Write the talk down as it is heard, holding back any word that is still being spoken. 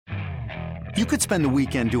You could spend the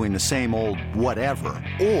weekend doing the same old whatever,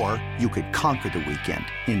 or you could conquer the weekend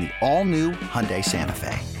in the all-new Hyundai Santa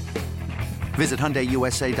Fe. Visit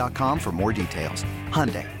HyundaiUSA.com for more details.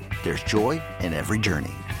 Hyundai, there's joy in every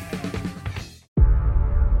journey.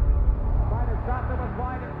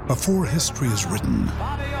 Before history is written,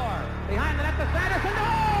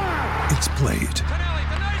 it's played.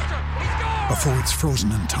 Before it's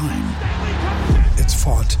frozen in time, it's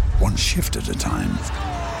fought one shift at a time.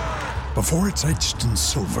 Before it's etched in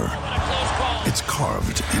silver, it's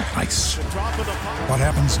carved in ice. What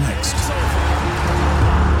happens next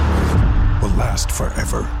will last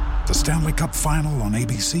forever. The Stanley Cup Final on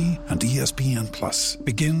ABC and ESPN Plus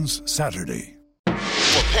begins Saturday.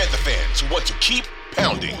 For Panther fans who want to keep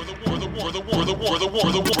pounding, for the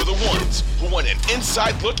ones who want an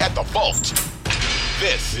inside look at the vault.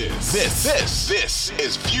 This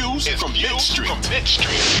is Views from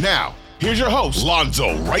Midstreet. Now, here's your hosts,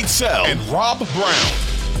 Lonzo Wrightsell and Rob Brown.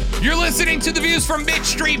 You're listening to the Views from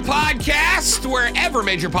Midstreet podcast, wherever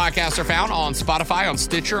major podcasts are found, on Spotify, on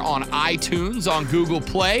Stitcher, on iTunes, on Google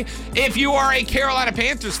Play. If you are a Carolina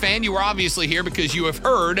Panthers fan, you are obviously here because you have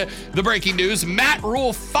heard the breaking news. Matt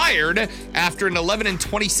Rule fired after an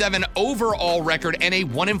 11-27 overall record and a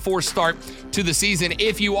 1-4 start to the season.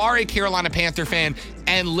 If you are a Carolina Panther fan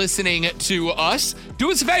and listening to us,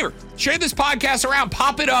 do us a favor. Share this podcast around.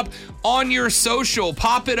 Pop it up on your social.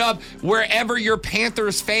 Pop it up wherever your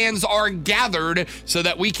Panthers fans are gathered so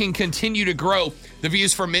that we can continue to grow the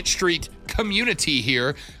Views from Midstreet community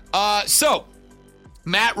here. So,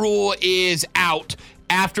 Matt Rule is out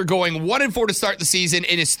after going 1-4 to start the season.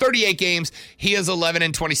 In his 38 games, he is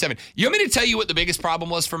 11-27. You want me to tell you what the biggest problem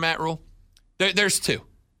was for Matt Rule? There's two.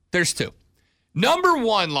 Number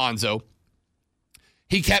one, Lonzo,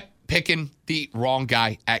 he kept picking the wrong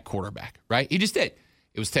guy at quarterback, right? He just did.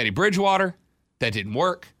 It was Teddy Bridgewater. That didn't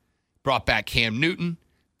work. Brought back Cam Newton.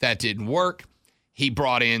 That didn't work. He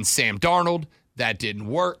brought in Sam Darnold. That didn't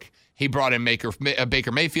work. He brought in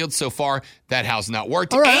Baker Mayfield. So far, that has not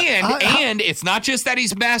worked. Right. And it's not just that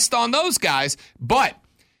he's messed on those guys, but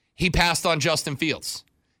he passed on Justin Fields.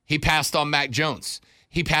 He passed on Mac Jones.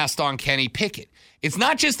 He passed on Kenny Pickett. It's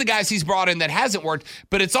not just the guys he's brought in that hasn't worked,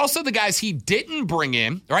 but it's also the guys he didn't bring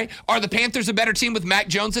in, right? Are the Panthers a better team with Mac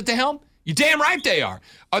Jones at the helm? You're damn right they are.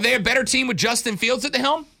 Are they a better team with Justin Fields at the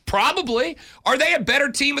helm? Probably. Are they a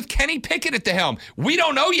better team with Kenny Pickett at the helm? We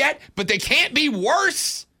don't know yet, but they can't be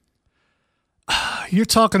worse. You're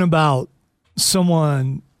talking about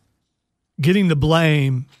someone getting the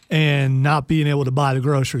blame and not being able to buy the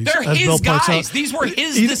groceries. They're his guys. These were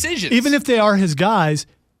his decisions. Even if they are his guys,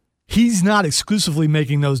 he's not exclusively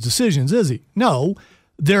making those decisions, is he? No.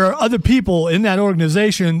 There are other people in that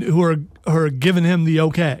organization who are giving him the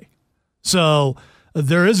okay. So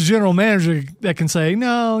there is a general manager that can say,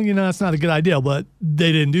 no, that's not a good idea, but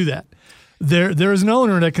they didn't do that. There is an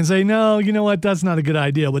owner that can say, no, you know what, that's not a good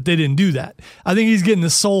idea, but they didn't do that. I think he's getting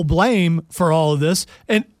the sole blame for all of this,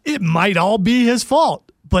 and it might all be his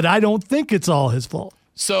fault, but I don't think it's all his fault.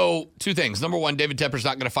 So, two things. Number one, David Tepper's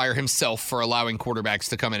not going to fire himself for allowing quarterbacks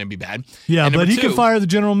to come in and be bad. Yeah, but he can fire the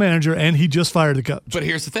general manager, and he just fired the coach. But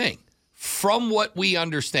here's the thing. From what we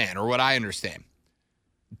understand, or what I understand,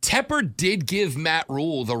 Tepper did give Matt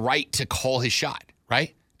Rule the right to call his shot,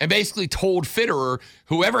 right? And basically told Fitterer,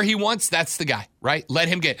 whoever he wants, that's the guy, right? Let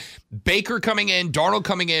him get Baker coming in, Darnold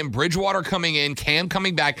coming in, Bridgewater coming in, Cam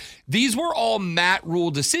coming back. These were all Matt Rule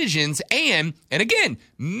decisions. And again,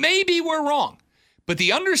 maybe we're wrong. But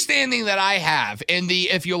the understanding that I have, and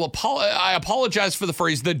I apologize for the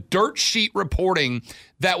phrase, the dirt sheet reporting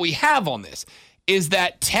that we have on this, is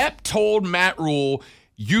that Tep told Matt Rule,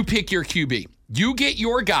 you pick your QB. You get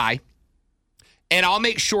your guy, and I'll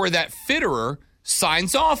make sure that Fitterer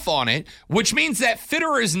signs off on it, which means that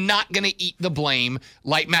Fitterer is not going to eat the blame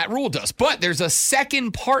like Matt Rule does. But there's a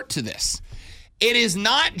second part to this. It is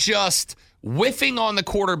not just whiffing on the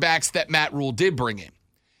quarterbacks that Matt Rule did bring in.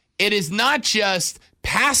 It is not just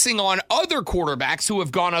passing on other quarterbacks who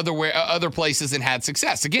have gone other places and had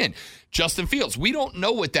success. Again, Justin Fields, we don't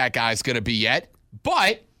know what that guy's going to be yet,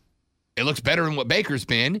 but it looks better than what Baker's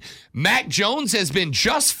been. Mac Jones has been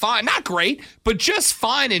just fine. Not great, but just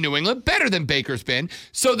fine in New England. Better than Baker's been.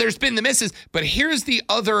 So there's been the misses. But here's the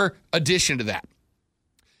other addition to that.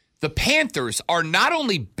 The Panthers are not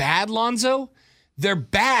only bad, Lonzo, they're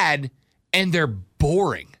bad and they're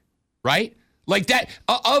boring, right? Like that,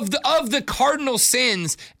 of the cardinal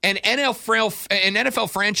sins an NFL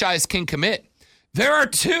franchise can commit, there are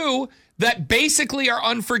two that basically are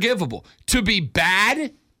unforgivable. To be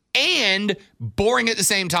bad and boring at the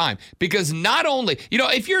same time. Because not only,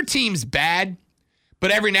 if your team's bad,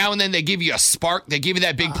 But every now and then they give you a spark. They give you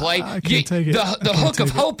that big play. I can't take it. The hook of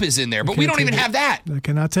hope is in there, but we don't even have that. I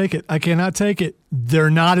cannot take it. They're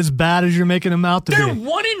not as bad as you're making them out to be. They're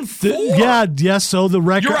 1-4. Yes. So the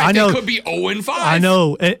record. You're right. I know They could be 0-5. I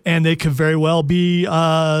know, and they could very well be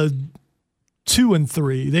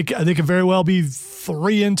 2-3. They could very well be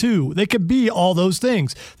 3-2. They could be all those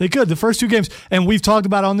things. They could. The first two games, and we've talked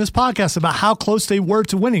about on this podcast about how close they were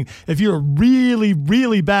to winning. If you're a really,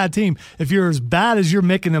 really bad team, if you're as bad as you're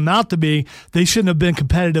making them out to be, they shouldn't have been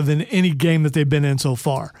competitive in any game that they've been in so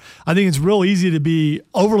far. I think it's real easy to be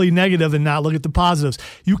overly negative and not look at the positives.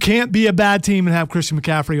 You can't be a bad team and have Christian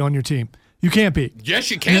McCaffrey on your team. You can't be.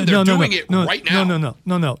 Yes, you can. They're doing it right now.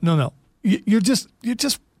 No. You're just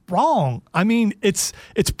wrong. I mean, it's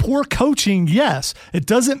poor coaching, yes. It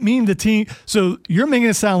doesn't mean the team. So you're making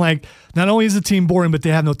it sound like not only is the team boring, but they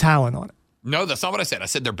have no talent on it. No, that's not what I said. I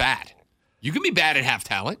said they're bad. You can be bad and have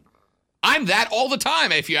talent. I'm that all the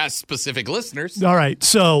time if you ask specific listeners. All right.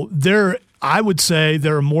 So I would say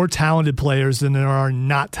there are more talented players than there are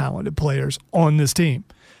not talented players on this team.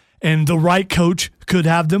 And the right coach could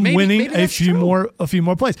have them winning a few more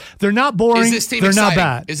plays. They're not boring. Is this team They're exciting? not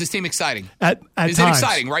bad. Is this team exciting? At is times. it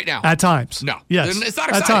exciting right now? At times. No. Yes. It's not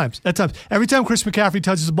exciting. At times. Every time Chris McCaffrey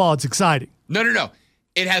touches the ball, it's exciting. No.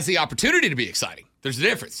 It has the opportunity to be exciting. There's a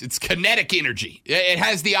difference. It's kinetic energy. It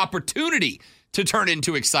has the opportunity to turn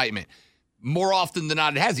into excitement. More often than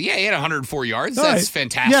not, it has. Yeah, he had 104 yards. That's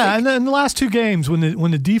fantastic. Yeah, and in the last two games, when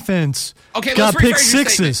the defense got pick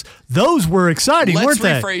sixes, those were exciting, weren't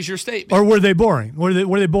they? Let's rephrase your statement. Or were they boring? Were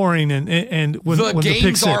they boring? And when the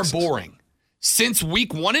games pick are boring since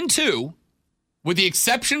week 1 and 2, with the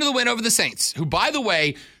exception of the win over the Saints, who, by the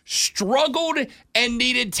way, struggled and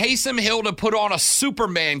needed Taysom Hill to put on a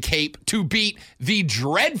Superman cape to beat the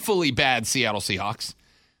dreadfully bad Seattle Seahawks.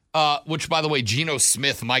 Which, by the way, Geno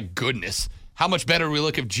Smith, my goodness. How much better do we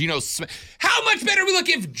look if Geno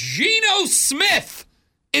Smith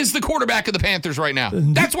is the quarterback of the Panthers right now?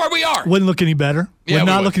 That's where we are. Wouldn't look any better. Would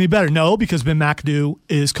not look any better. No, because Ben McAdoo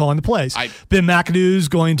is calling the plays. Ben McAdoo is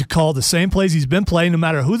going to call the same plays he's been playing no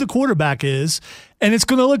matter who the quarterback is, and it's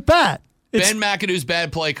going to look bad. Ben McAdoo's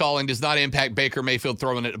bad play calling does not impact Baker Mayfield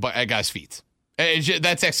throwing it at guys' feet.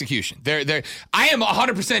 That's execution. I am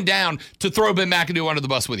 100% down to throw Ben McAdoo under the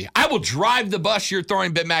bus with you. I will drive the bus you're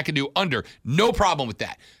throwing Ben McAdoo under. No problem with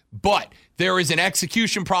that. But there is an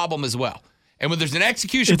execution problem as well. And when there's an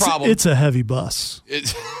execution problem... It's a heavy bus.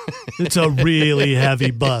 It's a really heavy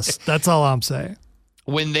bus. That's all I'm saying.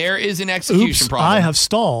 When there is an execution problem... I have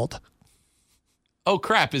stalled. Oh,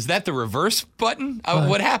 crap. Is that the reverse button?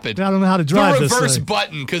 What happened? I don't know how to drive this thing. The reverse thing.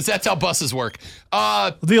 button, because that's how buses work.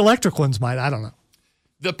 The electric ones might. I don't know.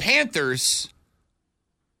 The Panthers,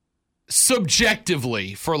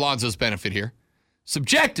 subjectively, for Alonzo's benefit here,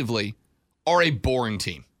 subjectively, are a boring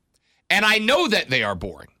team. And I know that they are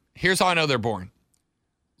boring. Here's how I know they're boring.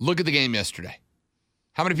 Look at the game yesterday.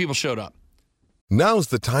 How many people showed up? Now's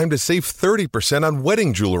the time to save 30% on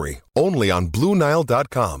wedding jewelry, only on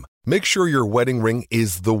BlueNile.com. Make sure your wedding ring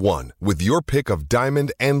is the one with your pick of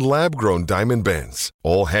diamond and lab-grown diamond bands,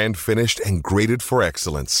 all hand-finished and graded for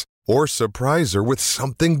excellence. Or surprise her with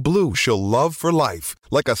something blue she'll love for life,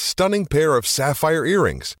 like a stunning pair of sapphire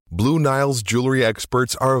earrings. Blue Nile's jewelry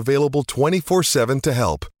experts are available 24/7 to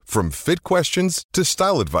help, from fit questions to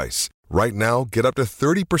style advice. Right now, get up to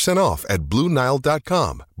 30% off at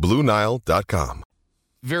BlueNile.com. BlueNile.com.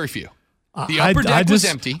 Very few. The upper deck was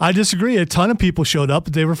empty. I disagree. A ton of people showed up,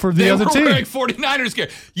 but they were for the other team. They were wearing 49ers gear.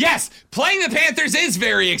 Yes, playing the Panthers is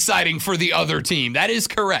very exciting for the other team. That is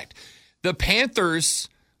correct. The Panthers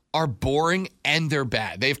are boring and they're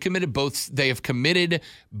bad. They have committed both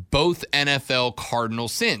NFL cardinal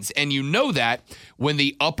sins. And you know that when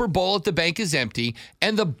the upper bowl at the bank is empty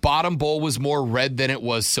and the bottom bowl was more red than it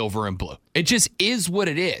was silver and blue. It just is what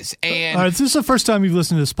it is. And all right, this is the first time you've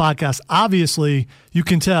listened to this podcast. Obviously, you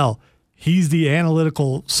can tell he's the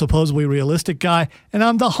analytical, supposedly realistic guy, and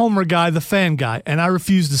I'm the homer guy, the fan guy, and I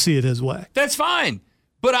refuse to see it his way. That's fine.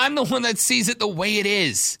 But I'm the one that sees it the way it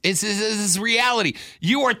is. It's reality.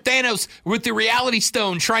 You are Thanos with the reality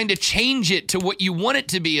stone trying to change it to what you want it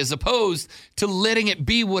to be as opposed to letting it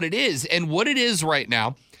be what it is. And what it is right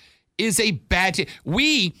now is a bad team.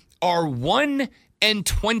 We are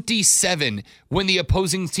 1-27 when the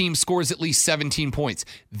opposing team scores at least 17 points.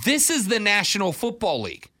 This is the National Football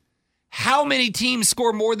League. How many teams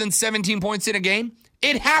score more than 17 points in a game?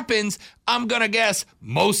 It happens, I'm going to guess,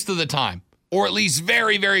 most of the time. Or at least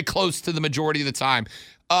very, very close to the majority of the time.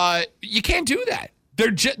 You can't do that.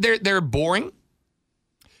 They're boring.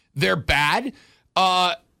 They're bad.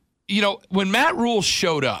 When Matt Rule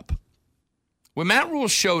showed up,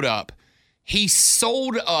 he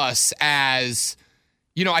sold us as,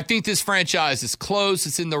 I think this franchise is close.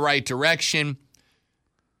 It's in the right direction.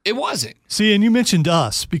 It wasn't. See, and you mentioned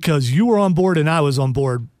us because you were on board and I was on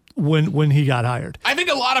board when he got hired. I think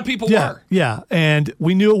a lot of people were. Yeah, and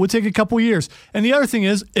we knew it would take a couple years. And the other thing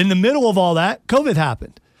is, in the middle of all that, COVID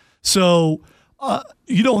happened. So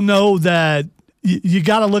you don't know that you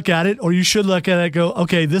got to look at it, or you should look at it and go,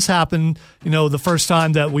 okay, this happened, the first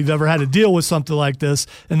time that we've ever had to deal with something like this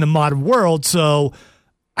in the modern world. So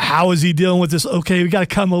how is he dealing with this? Okay, we got to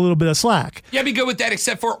cut him a little bit of slack. Yeah, be good with that,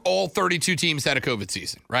 except for all 32 teams had a COVID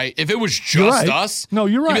season, right? If it was just us, no,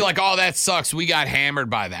 you're right. You'd be like, oh, that sucks. We got hammered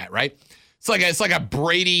by that, right? It's like a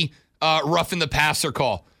Brady roughing the passer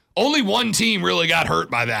call. Only one team really got hurt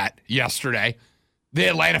by that yesterday, the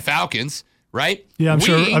Atlanta Falcons, right? Yeah,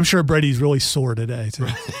 I'm sure Brady's really sore today too.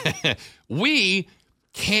 We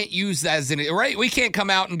can't use that as right? We can't come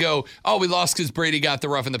out and go, oh, we lost because Brady got the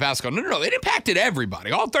rough in the pass call. No. It impacted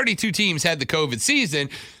everybody. All 32 teams had the COVID season,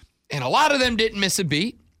 and a lot of them didn't miss a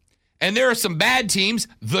beat. And there are some bad teams,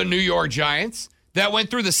 the New York Giants, that went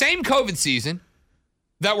through the same COVID season,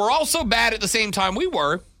 that were also bad at the same time we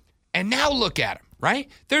were, and now look at them,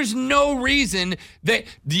 right? There's no reason that,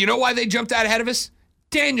 do you know why they jumped out ahead of us?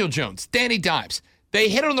 Daniel Jones, Danny Dimes. They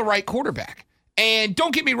hit on the right quarterback. And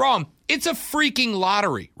don't get me wrong, it's a freaking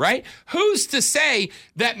lottery, right? Who's to say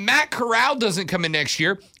that Matt Corral doesn't come in next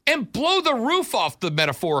year and blow the roof off the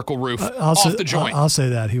metaphorical roof off the joint? I'll say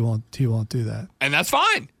that. He won't do that. And that's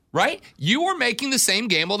fine, right? You are making the same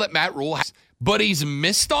gamble that Matt Rule has, but he's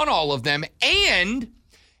missed on all of them, and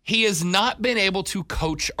he has not been able to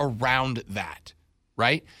coach around that,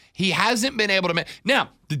 right? He hasn't been able to. Now,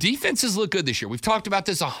 the defenses look good this year. We've talked about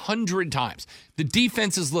this 100 times. The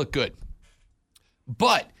defenses look good.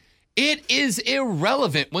 But it is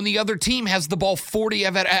irrelevant when the other team has the ball 40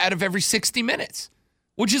 out of every 60 minutes,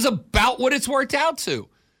 which is about what it's worked out to,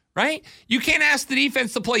 right? You can't ask the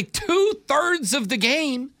defense to play 2/3 of the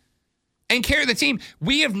game and carry the team.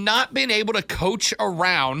 We have not been able to coach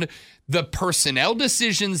around the personnel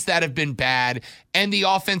decisions that have been bad and the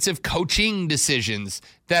offensive coaching decisions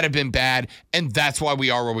that have been bad, and that's why we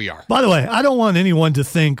are where we are. By the way, I don't want anyone to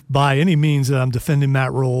think by any means that I'm defending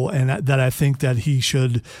Matt Rule and that I think that he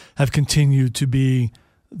should have continued to be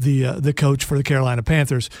the coach for the Carolina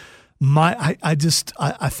Panthers. I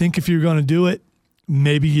think if you're going to do it,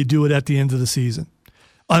 maybe you do it at the end of the season.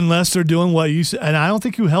 Unless they're doing what you said. And I don't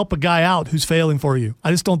think you help a guy out who's failing for you.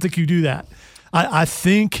 I just don't think you do that. I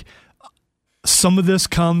think some of this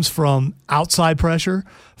comes from outside pressure,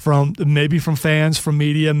 from fans, from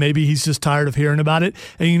media. Maybe he's just tired of hearing about it.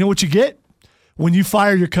 And you know what you get? When you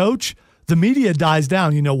fire your coach, the media dies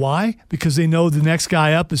down. You know why? Because they know the next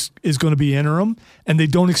guy up is going to be interim, and they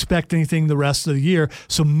don't expect anything the rest of the year.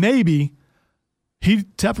 So maybe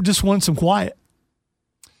Tepper just wants some quiet.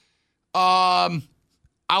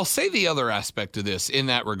 I'll say the other aspect of this in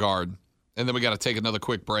that regard, and then we got to take another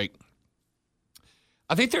quick break.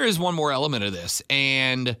 I think there is one more element of this,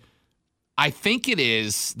 and I think it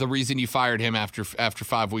is the reason you fired him after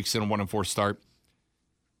 5 weeks in a 1-4 start.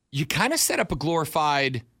 You kind of set up a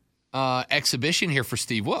glorified exhibition here for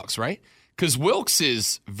Steve Wilks, right? Because Wilks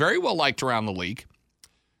is very well liked around the league.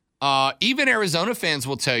 Even Arizona fans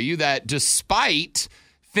will tell you that despite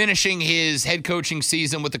finishing his head coaching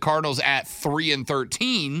season with the Cardinals at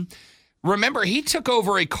 3-13, remember, he took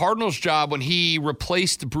over a Cardinals job when he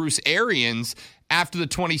replaced Bruce Arians after the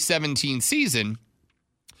 2017 season.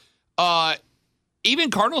 Even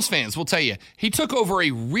Cardinals fans will tell you he took over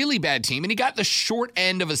a really bad team, and he got the short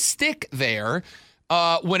end of a stick there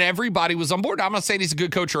when everybody was on board. I'm not saying he's a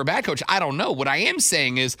good coach or a bad coach. I don't know. What I am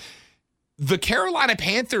saying is the Carolina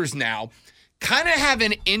Panthers now kind of have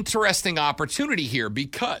an interesting opportunity here,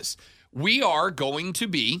 because we are going to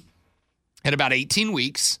be, in about 18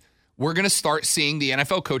 weeks, we're going to start seeing the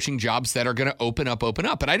NFL coaching jobs that are going to open up.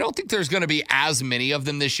 And I don't think there's going to be as many of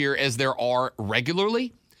them this year as there are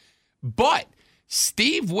regularly. But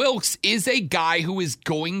Steve Wilks is a guy who is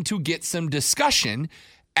going to get some discussion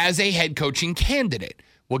as a head coaching candidate.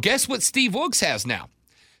 Well, guess what Steve Wilks has now?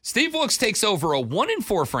 Steve Wilks takes over a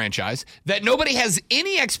 1-4 franchise that nobody has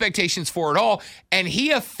any expectations for at all, and he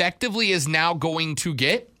effectively is now going to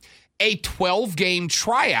get a 12-game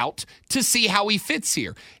tryout to see how he fits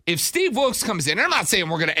here. If Steve Wilks comes in, and I'm not saying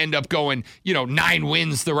we're going to end up going, 9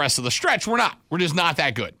 wins the rest of the stretch. We're not. We're just not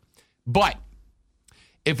that good. But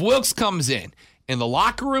if Wilks comes in and the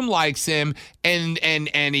locker room likes him and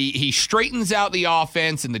he straightens out the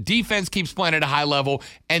offense and the defense keeps playing at a high level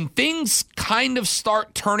and things kind of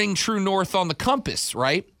start turning true north on the compass,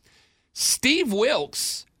 right? Steve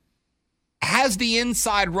Wilks has the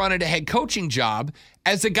inside run at a head coaching job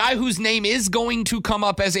as a guy whose name is going to come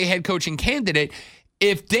up as a head coaching candidate.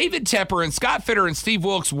 If David Tepper and Scott Fitter and Steve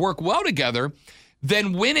Wilks work well together,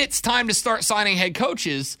 then when it's time to start signing head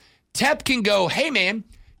coaches, Tep can go, hey, man,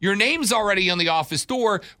 your name's already on the office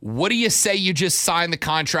door. What do you say you just sign the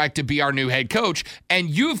contract to be our new head coach? And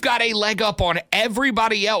you've got a leg up on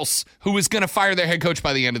everybody else who is going to fire their head coach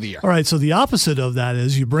by the end of the year. All right, so the opposite of that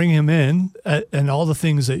is you bring him in and all the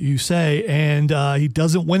things that you say, and he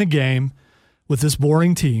doesn't win a game with this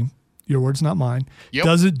boring team. Your words, not mine.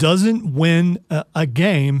 Yep. Doesn't win a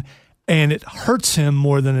game, and it hurts him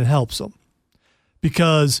more than it helps him.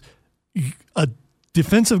 Because a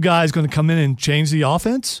defensive guy is going to come in and change the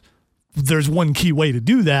offense. There's one key way to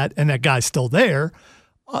do that, and that guy's still there.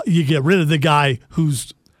 You get rid of the guy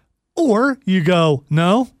or you go,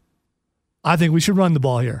 no, I think we should run the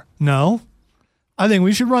ball here. No, I think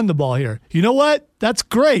we should run the ball here. You know what? That's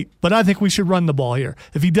great, but I think we should run the ball here.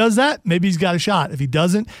 If he does that, maybe he's got a shot. If he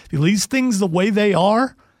doesn't, if he leaves things the way they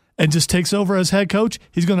are and just takes over as head coach,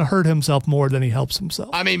 he's going to hurt himself more than he helps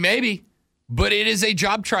himself. I mean, maybe. But it is a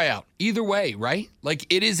job tryout. Either way, right? Like,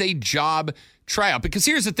 it is a job tryout. Because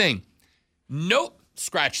here's the thing. Nope,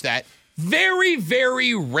 scratch that. Very,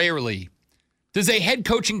 very rarely does a head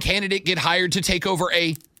coaching candidate get hired to take over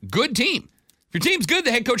a good team. If your team's good,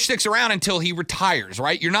 the head coach sticks around until he retires,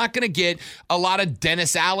 right? You're not going to get a lot of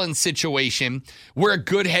Dennis Allen situation where a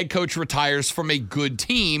good head coach retires from a good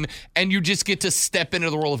team and you just get to step into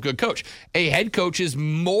the role of good coach. A head coach is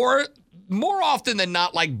more often than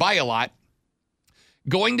not, like by a lot,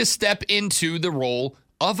 going to step into the role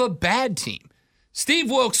of a bad team. Steve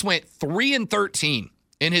Wilks went 3-13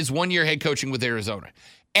 in his 1-year head coaching with Arizona.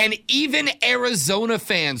 And even Arizona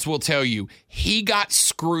fans will tell you he got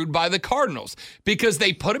screwed by the Cardinals because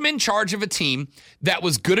they put him in charge of a team that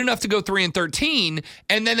was good enough to go 3-13,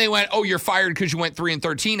 and then they went, "Oh, you're fired because you went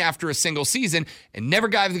 3-13 after a single season," and never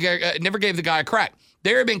gave the guy a crack.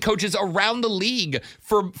 There have been coaches around the league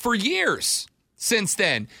for years since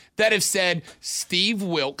then that have said Steve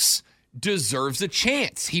Wilks deserves a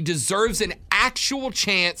chance. He deserves an actual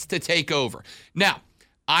chance to take over. Now,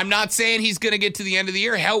 I'm not saying he's going to get to the end of the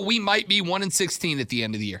year. Hell, we might be 1-16 at the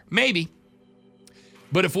end of the year. Maybe.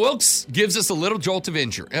 But if Wilks gives us a little jolt of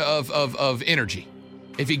energy,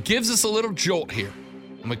 if he gives us a little jolt here,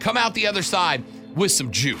 and we come out the other side with some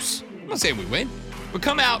juice, I'm not saying we win, but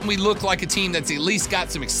come out and we look like a team that's at least got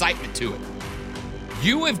some excitement to it,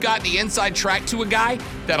 you have got the inside track to a guy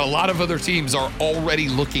that a lot of other teams are already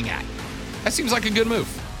looking at. That seems like a good move.